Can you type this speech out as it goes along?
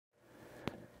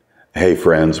Hey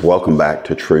friends, welcome back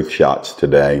to Truth Shots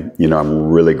today. I'm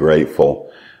really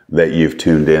grateful that you've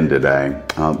tuned in today.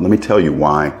 Let me tell you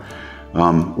why.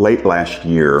 Late last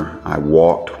year, I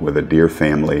walked with a dear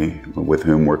family with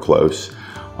whom we're close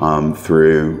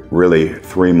through really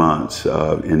 3 months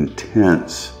of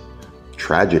intense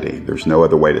tragedy. There's no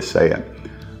other way to say it.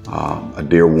 A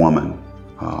dear woman,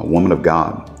 a woman of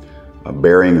God,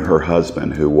 burying her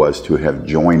husband who was to have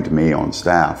joined me on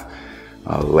staff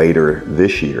later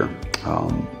this year,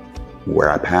 where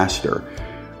I pastor.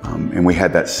 And we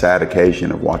had that sad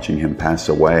occasion of watching him pass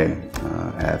away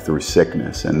through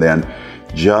sickness. And then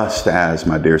just as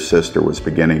my dear sister was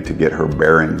beginning to get her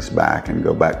bearings back and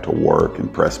go back to work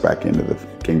and press back into the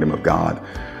kingdom of God,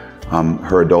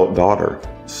 her adult daughter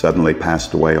suddenly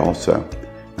passed away also.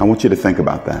 I want you to think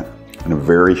about that. In a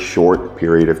very short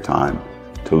period of time,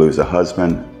 to lose a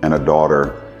husband and a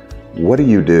daughter, what do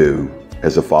you do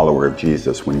as a follower of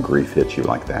Jesus when grief hits you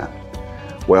like that?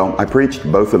 Well, I preached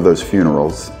both of those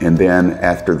funerals, and then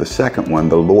after the second one,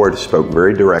 the Lord spoke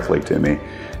very directly to me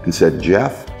and said,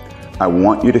 Jeff, I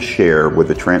want you to share with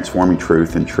the Transforming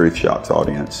Truth and Truth Shots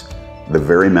audience the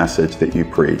very message that you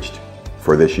preached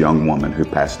for this young woman who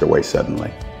passed away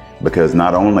suddenly. Because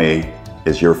not only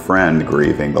is your friend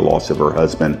grieving the loss of her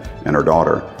husband and her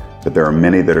daughter, but there are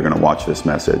many that are going to watch this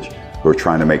message who are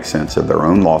trying to make sense of their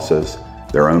own losses,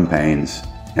 their own pains,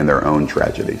 and their own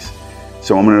tragedies.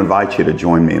 So I'm going to invite you to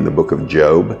join me in the book of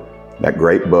Job, that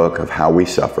great book of how we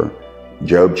suffer,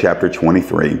 Job chapter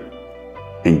 23,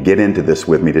 and get into this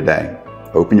with me today.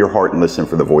 Open your heart and listen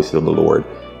for the voice of the Lord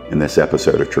in this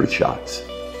episode of Truth Shots.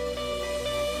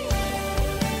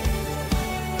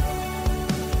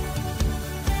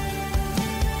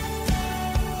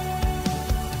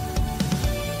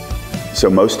 So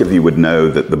most of you would know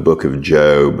that the book of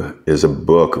Job is a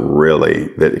book really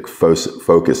that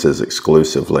focuses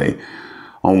exclusively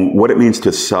on what it means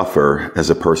to suffer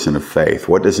as a person of faith.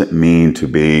 What does it mean to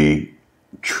be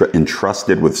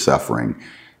entrusted with suffering,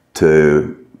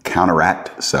 to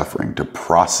counteract suffering, to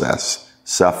process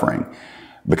suffering?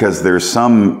 Because there's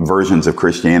some versions of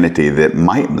Christianity that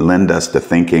might lend us to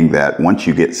thinking that once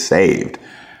you get saved,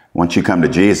 once you come to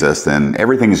Jesus, then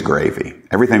everything's gravy.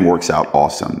 Everything works out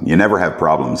awesome. You never have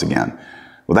problems again.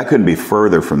 Well, that couldn't be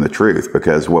further from the truth,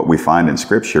 because what we find in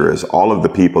Scripture is all of the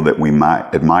people that we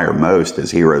might admire most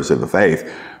as heroes of the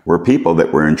faith were people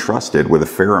that were entrusted with a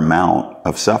fair amount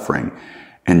of suffering.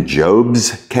 And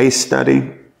Job's case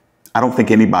study, I don't think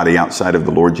anybody outside of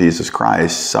the Lord Jesus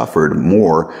Christ suffered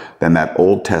more than that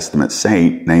Old Testament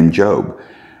saint named Job.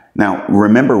 Now,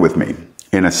 remember with me,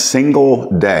 in a single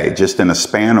day, just in a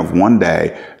span of one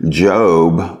day,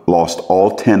 Job lost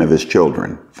all 10 of his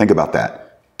children. Think about that.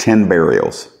 10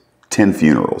 burials, 10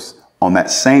 funerals. On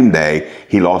that same day,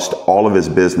 he lost all of his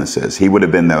businesses. He would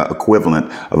have been the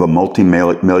equivalent of a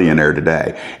multi-millionaire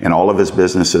today. And all of his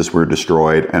businesses were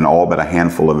destroyed, and all but a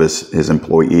handful of his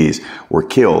employees were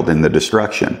killed in the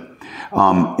destruction.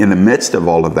 In the midst of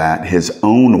all of that, his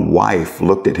own wife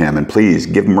looked at him, and please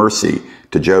give mercy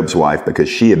to Job's wife, because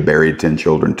she had buried 10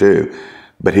 children too.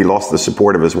 But he lost the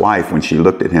support of his wife when she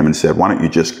looked at him and said, why don't you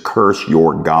just curse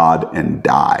your God and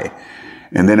die?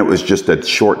 And then it was just a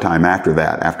short time after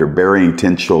that, after burying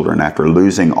 10 children, after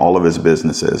losing all of his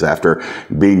businesses, after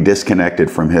being disconnected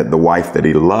from the wife that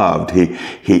he loved,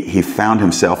 he found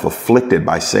himself afflicted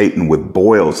by Satan with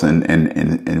boils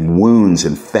and wounds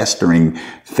and festering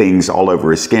things all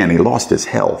over his skin. He lost his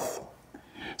health.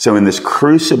 So in this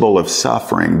crucible of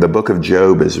suffering, the book of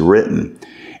Job is written.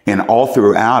 And all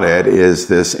throughout it is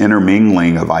this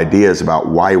intermingling of ideas about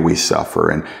why we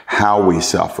suffer and how we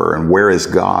suffer and where is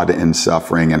God in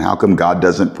suffering and how come God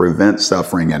doesn't prevent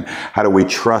suffering and how do we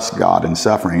trust God in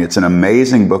suffering. It's an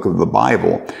amazing book of the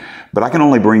Bible, but I can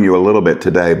only bring you a little bit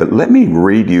today. But let me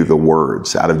read you the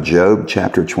words out of Job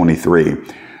chapter 23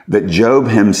 that Job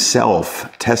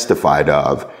himself testified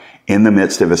of in the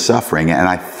midst of his suffering. And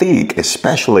I think,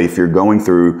 especially if you're going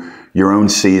through your own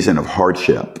season of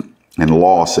hardship and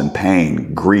loss and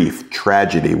pain, grief,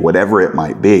 tragedy, whatever it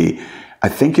might be, I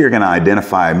think you're going to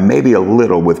identify maybe a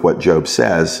little with what Job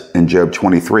says in Job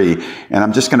 23. And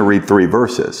I'm just going to read 3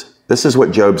 verses. This is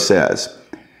what Job says.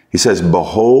 He says,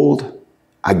 behold,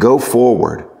 I go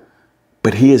forward,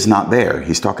 but he is not there.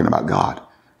 He's talking about God.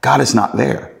 God is not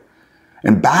there.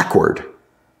 And backward,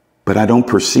 but I don't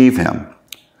perceive him.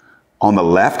 On the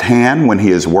left hand, when he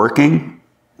is working,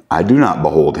 I do not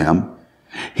behold him.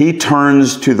 He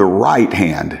turns to the right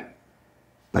hand,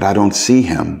 but I don't see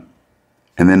him.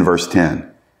 And then verse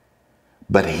 10,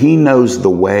 but he knows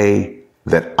the way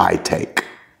that I take.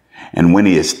 And when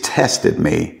he has tested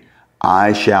me,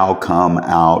 I shall come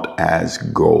out as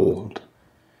gold.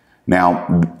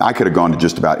 Now, I could have gone to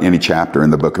just about any chapter in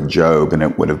the book of Job, and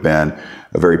it would have been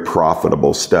a very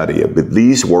profitable study. But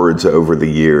these words over the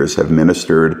years have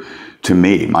ministered to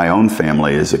me. My own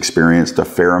family has experienced a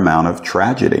fair amount of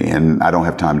tragedy, and I don't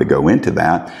have time to go into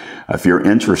that. If you're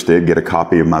interested, get a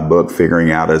copy of my book,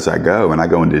 Figuring Out As I Go, and I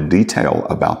go into detail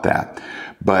about that.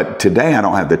 But today, I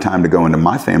don't have the time to go into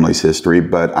my family's history,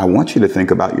 but I want you to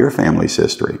think about your family's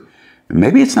history.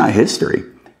 Maybe it's not history.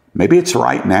 Maybe it's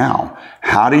right now.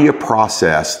 How do you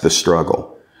process the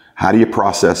struggle? How do you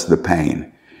process the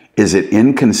pain? Is it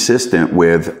inconsistent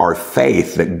with our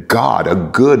faith that God, a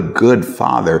good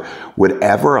Father, would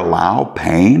ever allow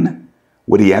pain?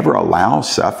 Would he ever allow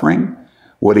suffering?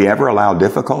 Would he ever allow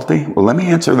difficulty? Well, let me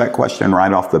answer that question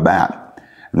right off the bat.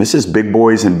 And this is big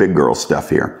boys and big girls stuff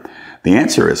here. The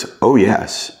answer is, oh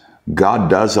yes, God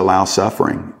does allow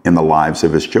suffering in the lives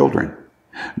of his children.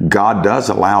 God does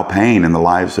allow pain in the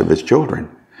lives of his children.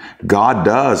 God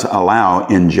does allow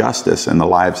injustice in the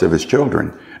lives of his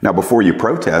children. Now, before you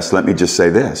protest, let me just say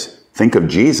this. Think of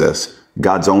Jesus,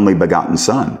 God's only begotten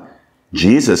Son.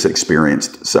 Jesus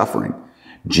experienced suffering.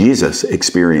 Jesus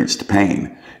experienced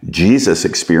pain. Jesus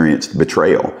experienced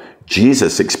betrayal.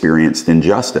 Jesus experienced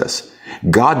injustice.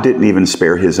 God didn't even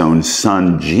spare his own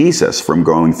Son, Jesus, from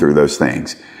going through those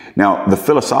things. Now, the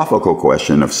philosophical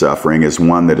question of suffering is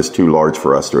one that is too large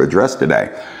for us to address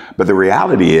today. But the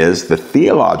reality is, the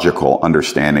theological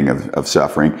understanding of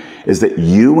suffering is that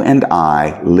you and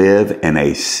I live in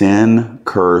a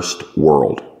sin-cursed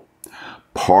world.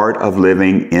 Part of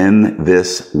living in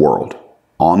this world,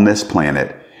 on this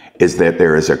planet, is that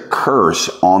there is a curse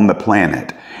on the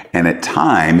planet. And at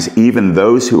times, even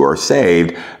those who are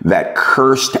saved, that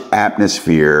cursed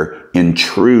atmosphere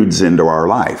intrudes into our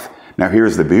life. Now,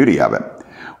 here's the beauty of it.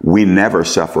 We never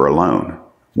suffer alone.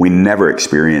 We never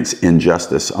experience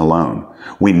injustice alone.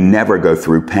 We never go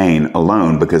through pain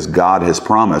alone, because God has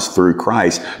promised through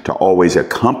Christ to always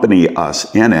accompany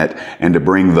us in it and to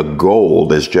bring the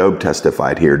gold, as Job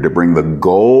testified here, to bring the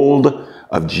gold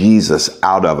of Jesus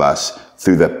out of us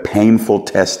through the painful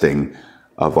testing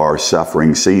of our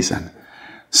suffering season.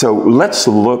 So let's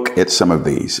look at some of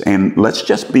these, and let's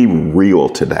just be real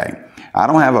today. I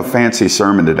don't have a fancy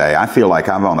sermon today. I feel like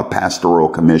I'm on a pastoral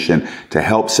commission to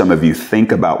help some of you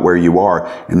think about where you are.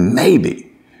 And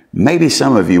maybe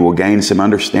some of you will gain some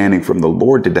understanding from the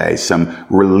Lord today, some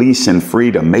release and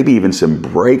freedom, maybe even some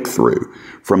breakthrough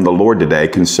from the Lord today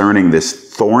concerning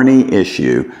this thorny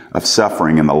issue of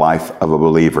suffering in the life of a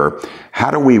believer. How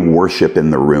do we worship in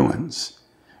the ruins?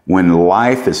 When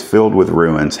life is filled with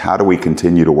ruins, how do we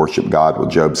continue to worship God? Well,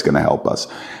 Job's going to help us.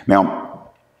 Now,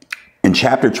 in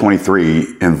chapter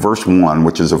 23, in verse 1,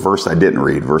 which is a verse I didn't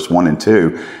read, verse 1 and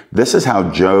 2, this is how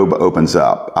Job opens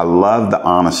up. I love the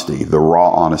honesty, the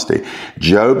raw honesty.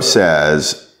 Job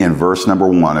says in verse number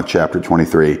 1 of chapter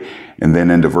 23, and then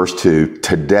into verse 2,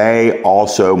 today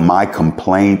also my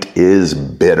complaint is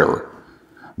bitter.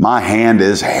 My hand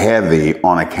is heavy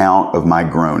on account of my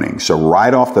groaning. So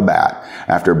right off the bat,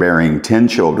 after bearing 10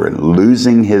 children,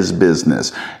 losing his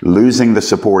business, losing the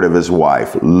support of his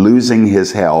wife, losing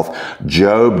his health,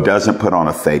 Job doesn't put on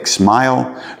a fake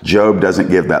smile. Job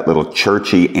doesn't give that little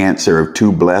churchy answer of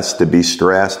too blessed to be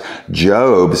stressed.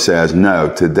 Job says,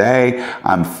 no, today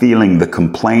I'm feeling the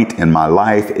complaint in my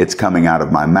life. It's coming out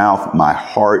of my mouth. My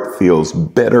heart feels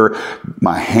bitter.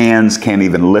 My hands can't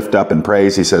even lift up in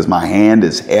praise. He says, my hand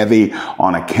is heavy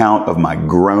on account of my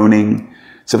groaning.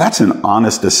 So that's an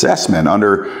honest assessment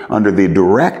under the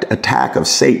direct attack of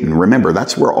Satan. Remember,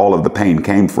 that's where all of the pain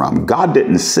came from. God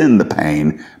didn't send the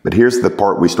pain, but here's the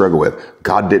part we struggle with.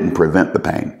 God didn't prevent the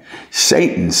pain.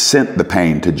 Satan sent the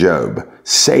pain to Job.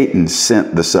 Satan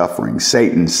sent the suffering.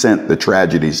 Satan sent the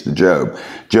tragedies to Job.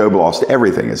 Job lost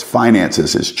everything, his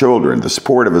finances, his children, the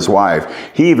support of his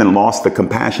wife. He even lost the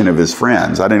compassion of his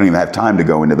friends. I didn't even have time to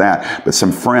go into that, but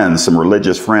some friends, some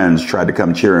religious friends tried to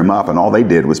come cheer him up, and all they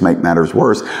did was make matters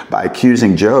worse by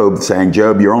accusing Job, saying,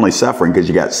 Job, you're only suffering because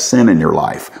you got sin in your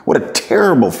life. What a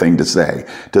terrible thing to say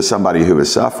to somebody who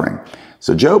is suffering.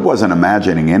 So Job wasn't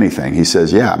imagining anything. He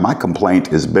says, yeah, my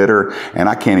complaint is bitter and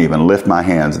I can't even lift my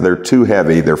hands. They're too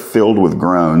heavy. They're filled with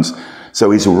groans. So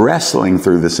he's wrestling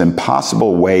through this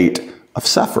impossible weight of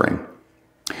suffering.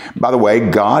 By the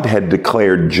way, God had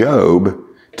declared Job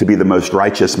to be the most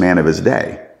righteous man of his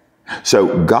day.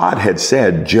 So God had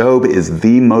said Job is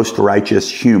the most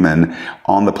righteous human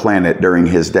on the planet during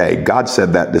his day. God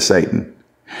said that to Satan.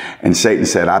 And Satan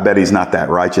said, I bet he's not that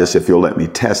righteous. If you'll let me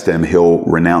test him, he'll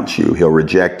renounce you. He'll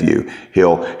reject you.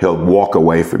 He'll walk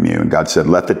away from you. And God said,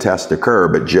 let the test occur,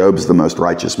 but Job's the most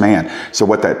righteous man. So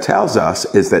what that tells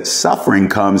us is that suffering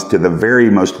comes to the very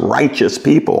most righteous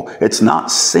people. It's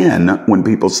not sin when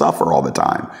people suffer all the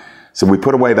time. So we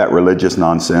put away that religious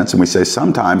nonsense and we say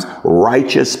sometimes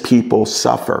righteous people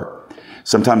suffer.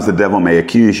 Sometimes the devil may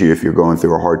accuse you if you're going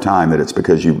through a hard time that it's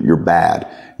because you're bad,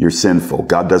 you're sinful,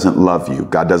 God doesn't love you,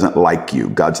 God doesn't like you,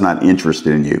 God's not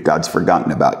interested in you, God's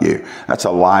forgotten about you. That's a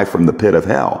lie from the pit of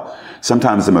hell.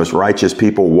 Sometimes the most righteous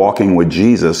people walking with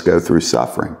Jesus go through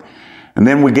suffering. And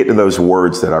then we get to those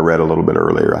words that I read a little bit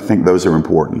earlier. I think those are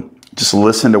important. Just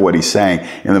listen to what he's saying.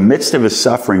 In the midst of his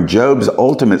suffering, Job's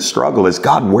ultimate struggle is,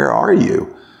 God, where are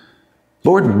you?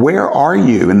 Lord, where are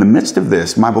you in the midst of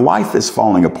this? My life is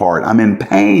falling apart. I'm in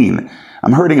pain.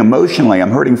 I'm hurting emotionally. I'm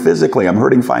hurting physically. I'm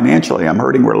hurting financially. I'm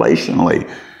hurting relationally.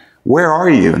 Where are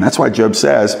you? And that's why Job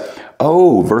says,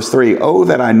 oh, verse 3, oh,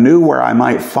 that I knew where I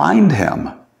might find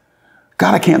him.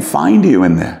 God, I can't find you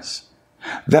in this.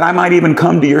 That I might even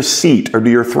come to your seat or to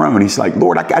your throne. He's like,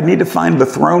 Lord, I need to find the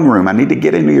throne room. I need to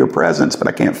get into your presence, but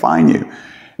I can't find you.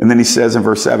 And then he says in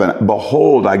verse 7,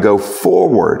 behold, I go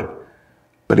forward,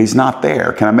 but he's not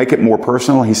there. Can I make it more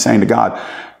personal? He's saying to God,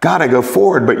 God, I go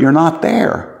forward, but you're not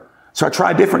there. So I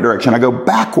try a different direction. I go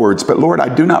backwards, but Lord,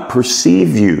 I do not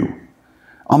perceive you.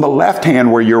 On the left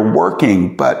hand where you're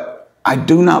working, but I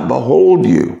do not behold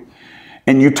you.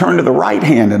 And you turn to the right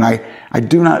hand and I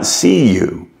do not see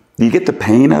you. Do you get the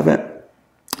pain of it?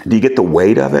 Do you get the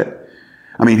weight of it?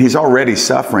 I mean, he's already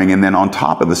suffering. And then on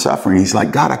top of the suffering, he's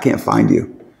like, God, I can't find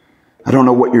you. I don't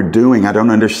know what you're doing. I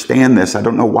don't understand this. I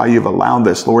don't know why you've allowed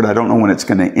this. Lord, I don't know when it's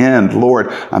going to end. Lord,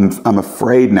 I'm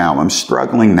afraid now. I'm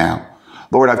struggling now.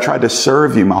 Lord, I've tried to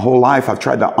serve you my whole life. I've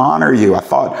tried to honor you. I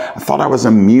thought I was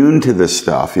immune to this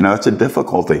stuff. You know, that's a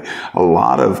difficulty. A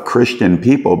lot of Christian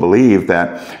people believe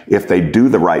that if they do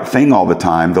the right thing all the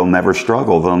time, they'll never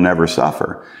struggle. They'll never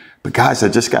suffer. But guys, I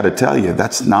just got to tell you,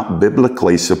 that's not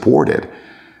biblically supported.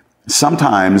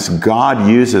 Sometimes God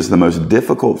uses the most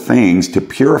difficult things to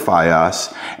purify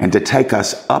us and to take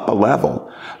us up a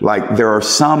level. Like there are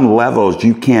some levels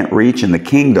you can't reach in the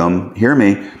kingdom, hear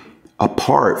me,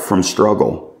 apart from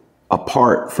struggle,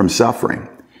 apart from suffering.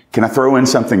 Can I throw in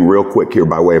something real quick here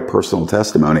by way of personal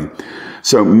testimony?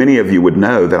 So many of you would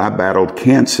know that I battled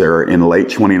cancer in late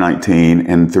 2019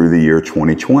 and through the year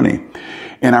 2020.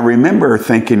 And I remember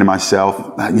thinking to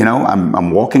myself, you know, I'm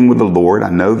walking with the Lord.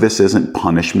 I know this isn't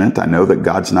punishment. I know that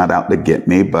God's not out to get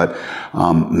me, but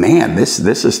man, this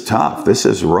is tough. This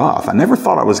is rough. I never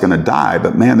thought I was going to die,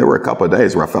 but man, there were a couple of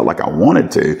days where I felt like I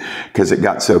wanted to because it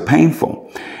got so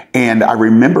painful. And I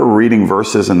remember reading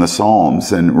verses in the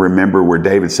Psalms and remember where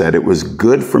David said, it was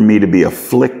good for me to be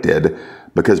afflicted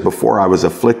because before I was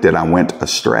afflicted, I went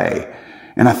astray.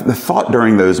 And I thought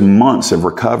during those months of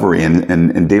recovery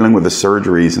and dealing with the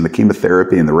surgeries and the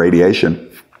chemotherapy and the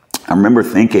radiation, I remember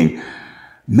thinking,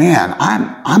 man,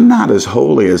 I'm not as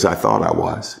holy as I thought I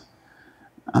was.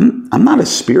 I'm not as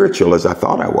spiritual as I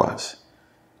thought I was.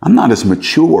 I'm not as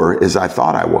mature as I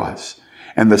thought I was.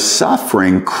 And the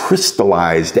suffering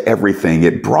crystallized everything.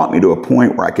 It brought me to a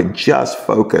point where I could just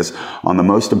focus on the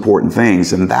most important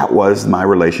things, and that was my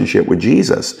relationship with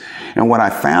Jesus. And what I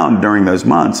found during those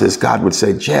months is God would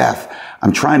say, Jeff,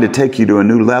 I'm trying to take you to a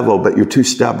new level, but you're too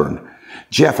stubborn.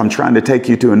 Jeff, I'm trying to take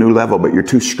you to a new level, but you're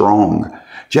too strong.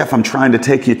 Jeff, I'm trying to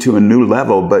take you to a new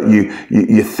level, but you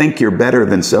think you're better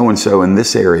than so-and-so in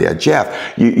this area.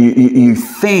 Jeff, you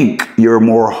think you're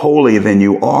more holy than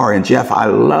you are. And Jeff, I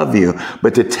love you,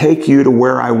 but to take you to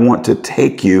where I want to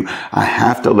take you, I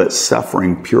have to let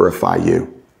suffering purify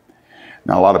you.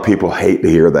 Now, a lot of people hate to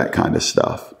hear that kind of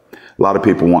stuff. A lot of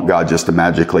people want God just to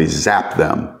magically zap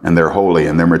them and they're holy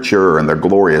and they're mature and they're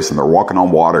glorious and they're walking on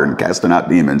water and casting out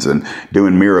demons and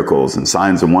doing miracles and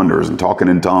signs and wonders and talking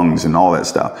in tongues and all that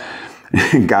stuff.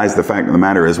 Guys, the fact of the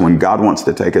matter is when God wants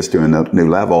to take us to a new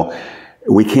level,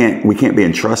 we can't be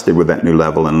entrusted with that new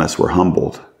level unless we're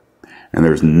humbled. And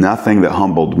there's nothing that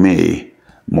humbled me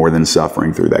more than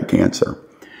suffering through that cancer.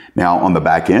 Now, on the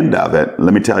back end of it,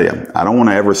 let me tell you, I don't want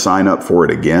to ever sign up for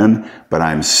it again, but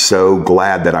I'm so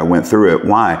glad that I went through it.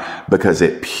 Why? Because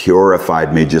it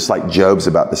purified me, just like Job's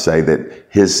about to say that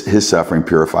his suffering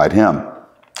purified him.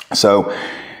 So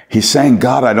he's saying,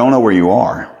 God, I don't know where you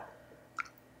are.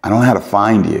 I don't know how to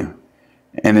find you.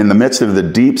 And in the midst of the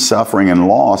deep suffering and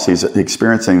loss, he's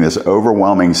experiencing this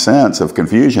overwhelming sense of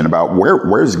confusion about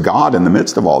where's God in the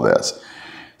midst of all this?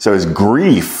 So his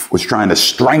grief was trying to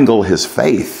strangle his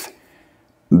faith.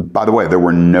 By the way, there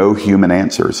were no human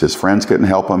answers. His friends couldn't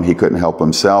help him. He couldn't help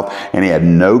himself. And he had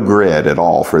no grid at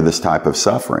all for this type of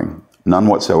suffering. None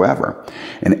whatsoever.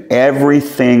 And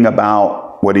everything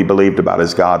about what he believed about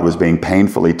his God was being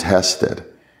painfully tested.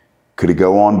 Could he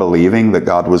go on believing that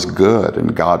God was good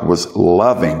and God was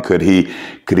loving? Could he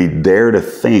dare to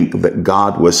think that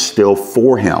God was still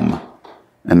for him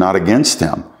and not against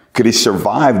him? Could he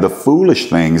survive the foolish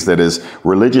things that his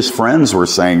religious friends were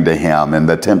saying to him and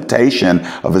the temptation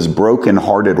of his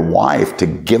broken-hearted wife to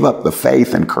give up the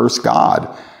faith and curse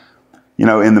God? You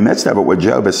know, in the midst of it, what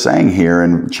Job is saying here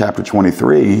in chapter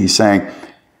 23, he's saying,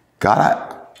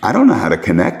 God, I don't know how to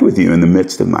connect with you in the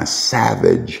midst of my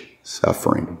savage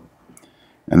suffering.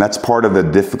 And that's part of the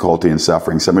difficulty in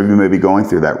suffering. Some of you may be going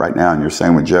through that right now, and you're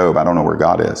saying with Job, I don't know where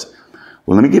God is.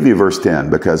 Well, let me give you verse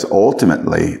 10, because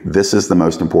ultimately, this is the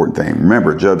most important thing.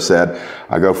 Remember, Job said,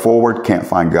 I go forward, can't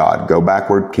find God. Go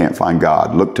backward, can't find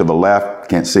God. Look to the left,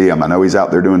 can't see him. I know he's out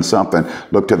there doing something.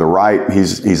 Look to the right,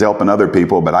 he's helping other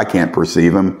people, but I can't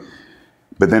perceive him.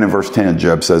 But then in verse 10,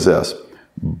 Job says this,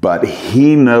 but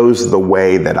he knows the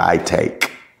way that I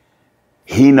take.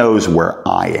 He knows where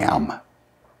I am.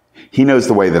 He knows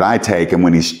the way that I take, and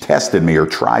when he's tested me or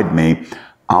tried me,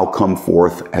 I'll come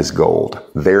forth as gold.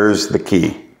 There's the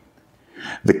key.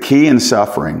 The key in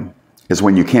suffering is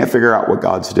when you can't figure out what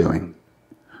God's doing,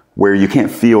 where you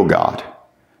can't feel God.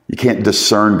 You can't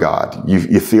discern God.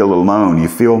 You feel alone. You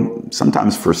feel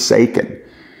sometimes forsaken,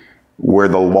 where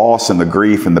the loss and the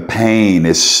grief and the pain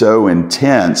is so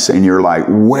intense, and you're like,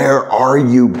 where are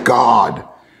you, God?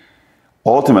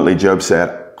 Ultimately, Job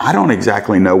said, I don't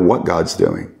exactly know what God's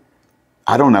doing.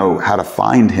 I don't know how to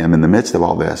find him in the midst of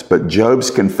all this. But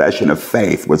Job's confession of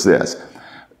faith was this: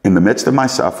 in the midst of my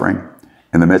suffering,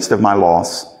 in the midst of my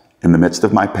loss, in the midst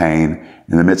of my pain,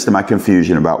 in the midst of my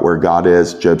confusion about where God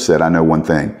is, Job said, I know one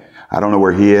thing. I don't know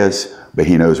where he is, but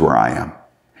he knows where I am.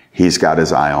 He's got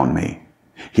his eye on me.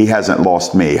 He hasn't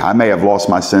lost me. I may have lost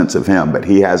my sense of him, but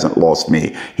he hasn't lost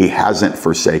me. He hasn't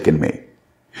forsaken me.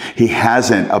 He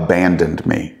hasn't abandoned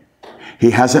me. He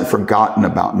hasn't forgotten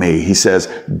about me. He says,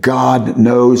 God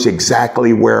knows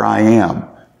exactly where I am.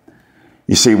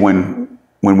 You see, when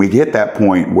we get that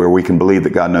point where we can believe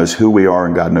that God knows who we are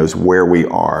and God knows where we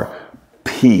are,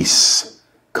 peace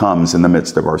comes in the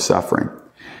midst of our suffering.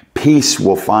 Peace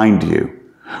will find you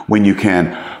when you can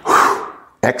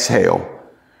exhale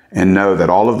and know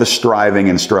that all of the striving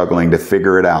and struggling to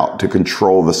figure it out, to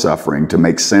control the suffering, to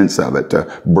make sense of it,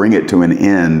 to bring it to an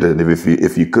end, and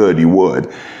if you could, you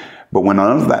would. But when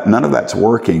none of that's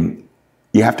working,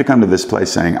 you have to come to this place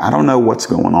saying, I don't know what's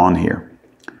going on here.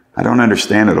 I don't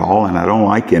understand it all, and I don't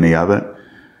like any of it.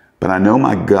 But I know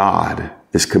my God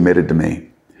is committed to me,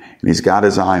 and he's got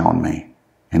his eye on me,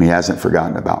 and he hasn't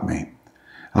forgotten about me.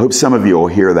 I hope some of you will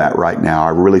hear that right now.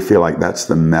 I really feel like that's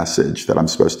the message that I'm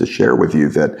supposed to share with you,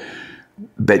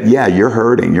 that yeah, you're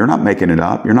hurting. You're not making it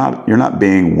up. You're not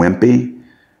being wimpy.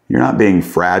 You're not being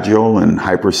fragile and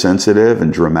hypersensitive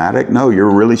and dramatic. No,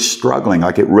 you're really struggling.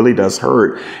 Like, it really does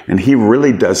hurt. And he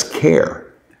really does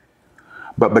care.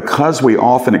 But because we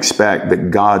often expect that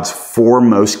God's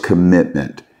foremost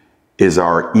commitment is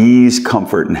our ease,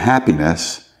 comfort, and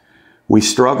happiness, we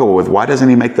struggle with, why doesn't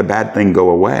he make the bad thing go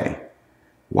away?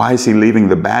 Why is he leaving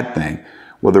the bad thing?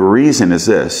 Well, the reason is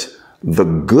this: the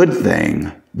good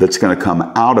thing that's going to come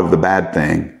out of the bad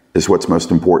thing is what's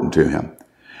most important to him.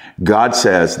 God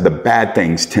says the bad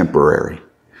thing's temporary.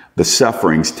 The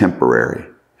suffering's temporary.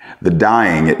 The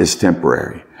dying is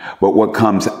temporary. But what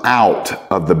comes out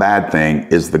of the bad thing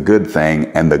is the good thing,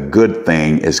 and the good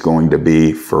thing is going to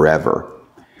be forever.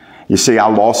 You see, I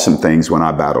lost some things when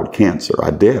I battled cancer.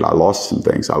 I did. I lost some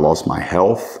things. I lost my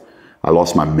health. I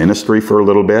lost my ministry for a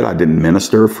little bit. I didn't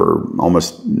minister for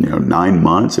almost 9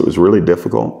 months. It was really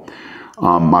difficult.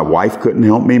 My wife couldn't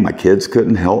help me. My kids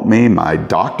couldn't help me. My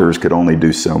doctors could only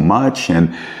do so much.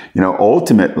 And,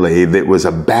 ultimately, it was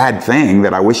a bad thing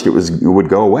that I wished it would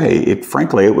go away.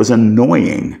 Frankly, it was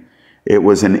annoying. It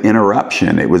was an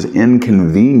interruption. It was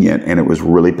inconvenient, and it was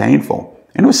really painful.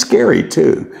 And it was scary,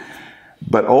 too.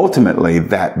 But ultimately,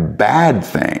 that bad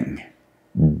thing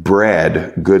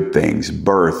bred good things,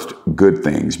 birthed good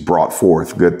things, brought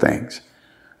forth good things.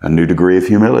 A new degree of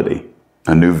humility.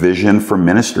 A new vision for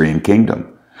ministry and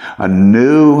kingdom. A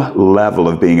new level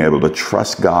of being able to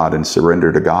trust God and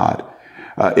surrender to God.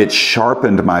 It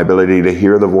sharpened my ability to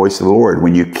hear the voice of the Lord.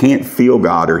 When you can't feel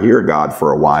God or hear God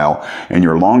for a while and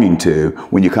you're longing to,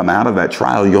 when you come out of that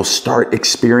trial, you'll start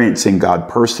experiencing God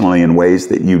personally in ways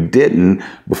that you didn't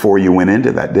before you went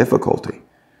into that difficulty.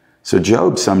 So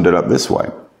Job summed it up this way: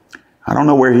 I don't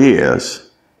know where he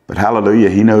is, but hallelujah,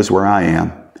 he knows where I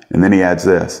am. And then he adds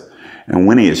this: And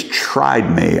when he has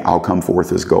tried me, I'll come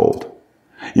forth as gold.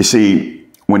 You see,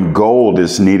 when gold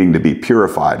is needing to be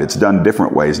purified, it's done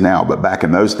different ways now, but back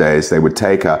in those days, they would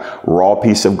take a raw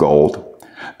piece of gold,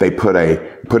 they put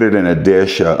it in a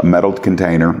dish, a metal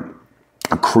container,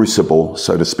 a crucible,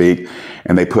 so to speak,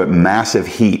 and they put massive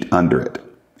heat under it.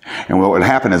 And what would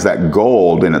happen is that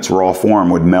gold in its raw form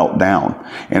would melt down.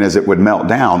 And as it would melt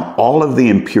down, all of the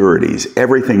impurities,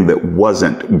 everything that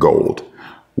wasn't gold,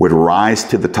 would rise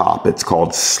to the top. It's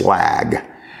called slag.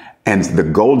 And the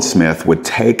goldsmith would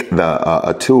take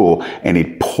a tool and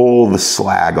he'd pull the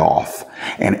slag off.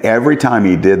 And every time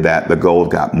he did that, the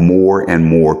gold got more and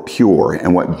more pure.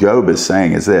 And what Job is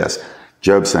saying is this.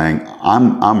 Job's saying,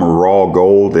 I'm raw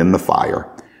gold in the fire.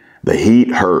 The heat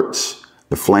hurts.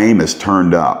 The flame is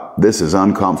turned up. This is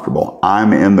uncomfortable.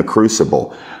 I'm in the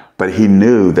crucible. But he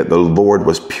knew that the Lord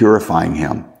was purifying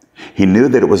him. He knew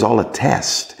that it was all a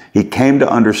test. He came to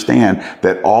understand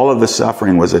that all of the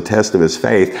suffering was a test of his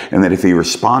faith, and that if he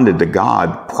responded to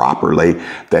God properly,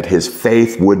 that his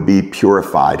faith would be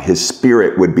purified, his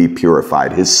spirit would be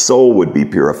purified, his soul would be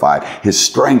purified, his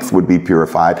strength would be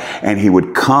purified, and he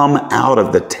would come out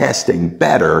of the testing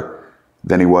better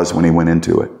than he was when he went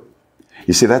into it.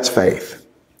 You see, that's faith.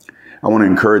 I want to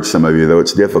encourage some of you, though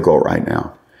it's difficult right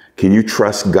now. Can you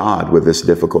trust God with this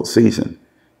difficult season?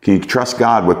 Can you trust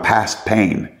God with past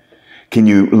pain? Can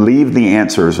you leave the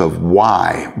answers of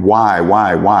why?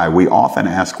 We often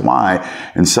ask why,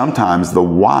 and sometimes the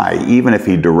why, even if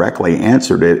he directly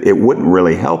answered it, it wouldn't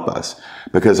really help us.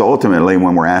 Because ultimately,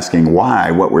 when we're asking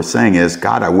why, what we're saying is,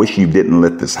 God, I wish you didn't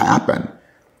let this happen.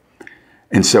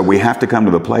 And so we have to come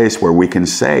to the place where we can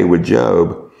say with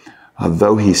Job,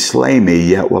 though he slay me,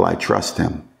 yet will I trust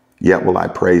him. Yet will I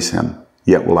praise him.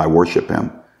 Yet will I worship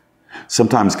him.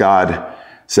 Sometimes God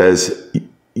says,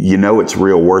 you know it's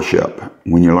real worship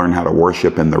when you learn how to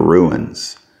worship in the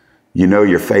ruins. You know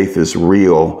your faith is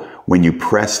real when you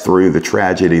press through the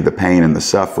tragedy, the pain, and the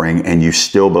suffering, and you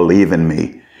still believe in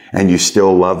me, and you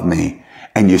still love me,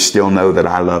 and you still know that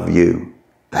I love you.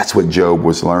 That's what Job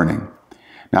was learning.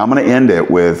 Now I'm going to end it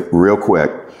with, real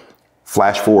quick,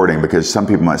 flash forwarding, because some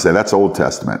people might say that's Old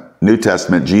Testament. New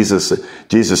Testament,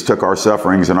 Jesus took our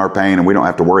sufferings and our pain, and we don't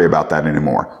have to worry about that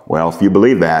anymore. Well, if you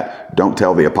believe that, don't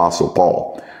tell the Apostle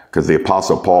Paul, because the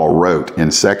Apostle Paul wrote in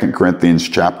 2 Corinthians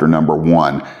chapter number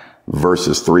 1,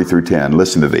 verses 3 through 10.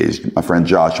 Listen to these. My friend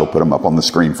Josh will put them up on the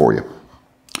screen for you.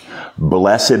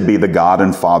 Blessed be the God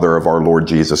and Father of our Lord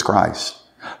Jesus Christ,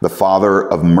 the Father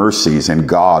of mercies and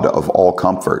God of all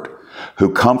comfort,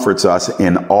 who comforts us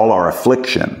in all our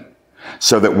affliction,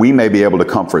 so that we may be able to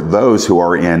comfort those who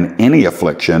are in any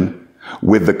affliction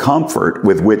with the comfort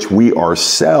with which we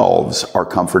ourselves are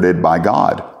comforted by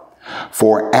God.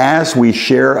 For as we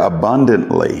share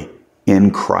abundantly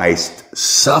in Christ's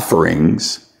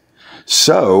sufferings,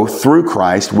 so through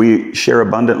Christ we share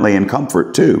abundantly in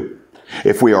comfort too.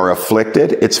 If we are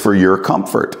afflicted, it's for your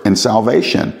comfort and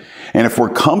salvation. And if we're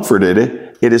comforted,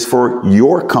 it is for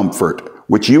your comfort,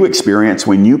 which you experience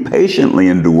when you patiently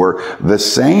endure the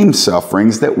same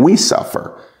sufferings that we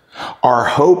suffer. Our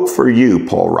hope for you,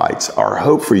 Paul writes, our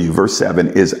hope for you, verse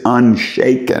 7, is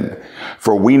unshaken.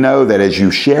 For we know that as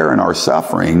you share in our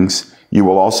sufferings, you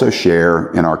will also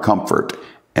share in our comfort.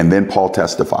 And then Paul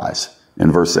testifies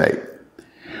in verse 8.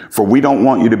 For we don't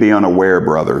want you to be unaware,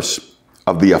 brothers,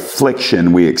 of the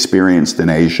affliction we experienced in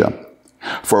Asia.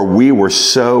 For we were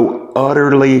so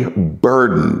utterly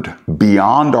burdened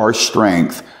beyond our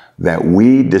strength that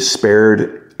we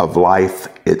despaired of life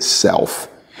itself.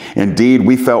 Indeed,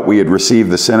 we felt we had received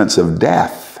the sentence of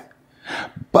death.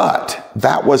 But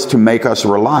that was to make us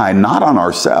rely not on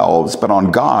ourselves, but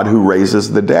on God who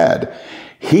raises the dead.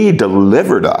 He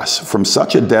delivered us from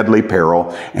such a deadly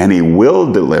peril, and he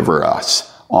will deliver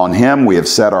us. On him we have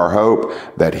set our hope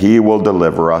that he will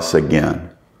deliver us again.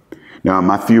 Now, in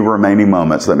my few remaining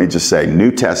moments, let me just say,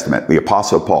 New Testament, the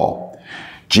Apostle Paul.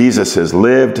 Jesus has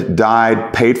lived,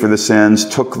 died, paid for the sins,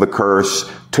 took the curse,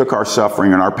 took our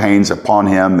suffering and our pains upon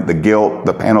him, the guilt,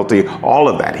 the penalty, all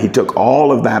of that. He took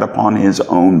all of that upon his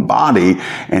own body.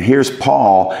 And here's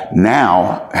Paul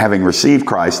now, having received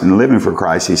Christ and living for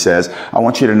Christ, he says, I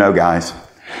want you to know, guys,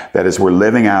 that as we're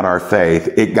living out our faith,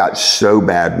 it got so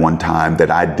bad one time that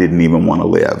I didn't even want to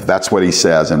live. That's what he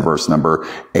says in verse number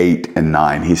 8 and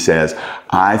 9. He says,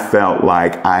 I felt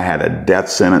like I had a death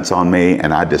sentence on me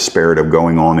and I despaired of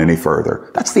going on any further.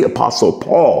 That's the Apostle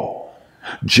Paul.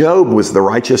 Job was the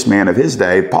righteous man of his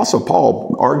day. Apostle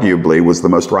Paul arguably was the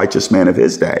most righteous man of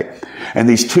his day. And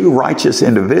these two righteous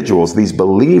individuals, these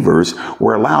believers,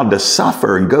 were allowed to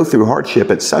suffer and go through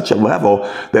hardship at such a level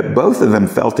that both of them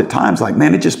felt at times like,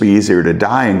 man, it'd just be easier to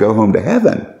die and go home to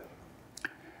heaven.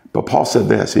 But Paul said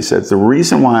this. He said, the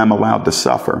reason why I'm allowed to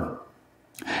suffer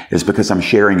is because I'm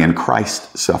sharing in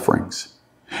Christ's sufferings.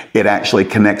 It actually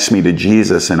connects me to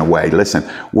Jesus in a way. Listen,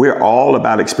 we're all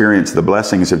about experiencing the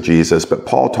blessings of Jesus, but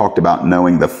Paul talked about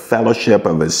knowing the fellowship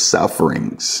of his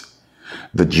sufferings,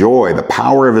 the joy, the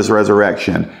power of his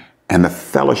resurrection, and the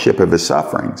fellowship of his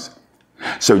sufferings.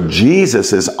 So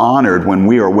Jesus is honored when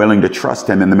we are willing to trust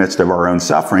him in the midst of our own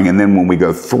suffering. And then when we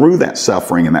go through that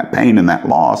suffering and that pain and that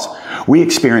loss, we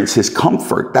experience his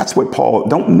comfort. That's what Paul,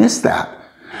 don't miss that.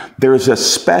 There's a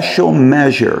special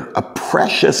measure, a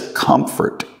precious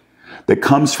comfort that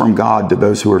comes from God to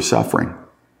those who are suffering.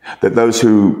 That those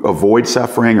who avoid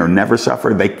suffering or never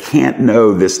suffer, they can't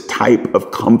know this type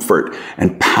of comfort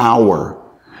and power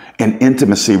and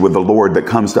intimacy with the Lord that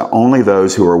comes to only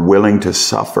those who are willing to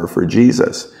suffer for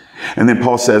Jesus. And then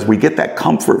Paul says we get that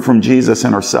comfort from Jesus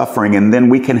in our suffering, and then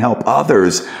we can help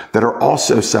others that are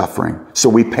also suffering. So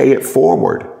we pay it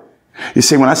forward. You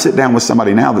see, when I sit down with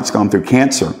somebody now that's gone through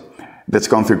cancer, that's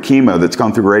gone through chemo, that's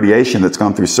gone through radiation, that's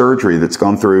gone through surgery, that's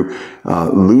gone through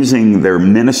losing their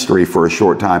ministry for a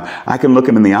short time, I can look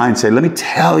them in the eye and say, let me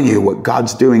tell you what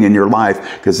God's doing in your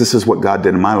life, because this is what God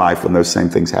did in my life when those same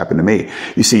things happened to me.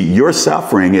 You see, your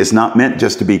suffering is not meant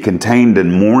just to be contained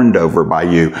and mourned over by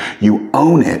you. You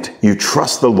own it. You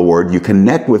trust the Lord. You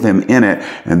connect with him in it,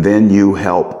 and then you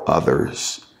help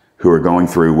others who are going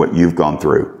through what you've gone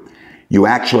through. You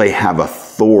actually have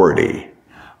authority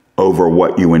over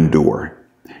what you endure.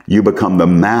 You become the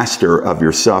master of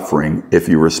your suffering if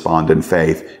you respond in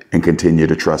faith and continue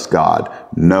to trust God,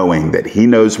 knowing that he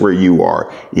knows where you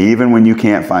are. Even when you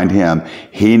can't find him,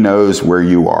 he knows where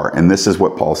you are. And this is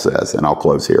what Paul says, and I'll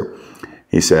close here.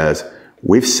 He says,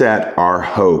 we've set our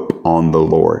hope on the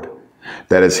Lord.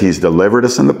 That is, he's delivered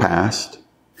us in the past,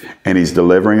 and he's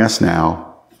delivering us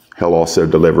now. He'll also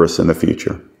deliver us in the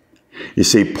future. You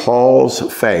see,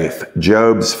 Paul's faith,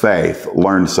 Job's faith,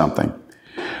 learned something.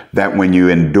 That when you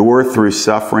endure through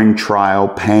suffering, trial,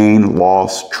 pain,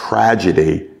 loss,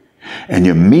 tragedy, and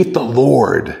you meet the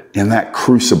Lord in that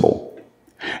crucible,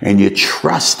 and you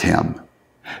trust him,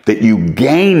 that you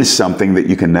gain something that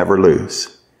you can never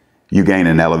lose. You gain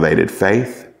an elevated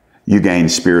faith. You gain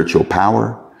spiritual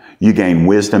power. You gain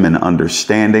wisdom and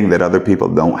understanding that other people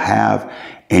don't have.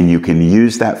 And you can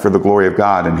use that for the glory of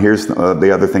God. And here's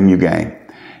the other thing you gain.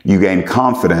 You gain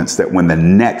confidence that when the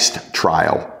next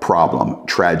trial, problem,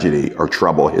 tragedy, or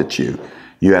trouble hits you,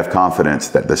 you have confidence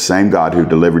that the same God who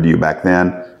delivered you back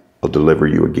then will deliver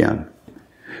you again.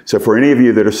 So for any of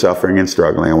you that are suffering and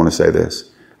struggling, I want to say this.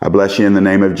 I bless you in the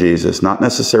name of Jesus, not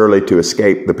necessarily to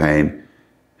escape the pain,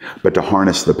 but to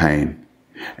harness the pain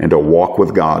and to walk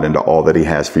with God into all that he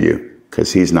has for you,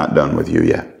 because he's not done with you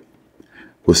yet.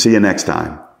 We'll see you next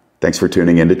time. Thanks for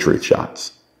tuning in to Truth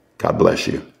Shots. God bless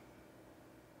you.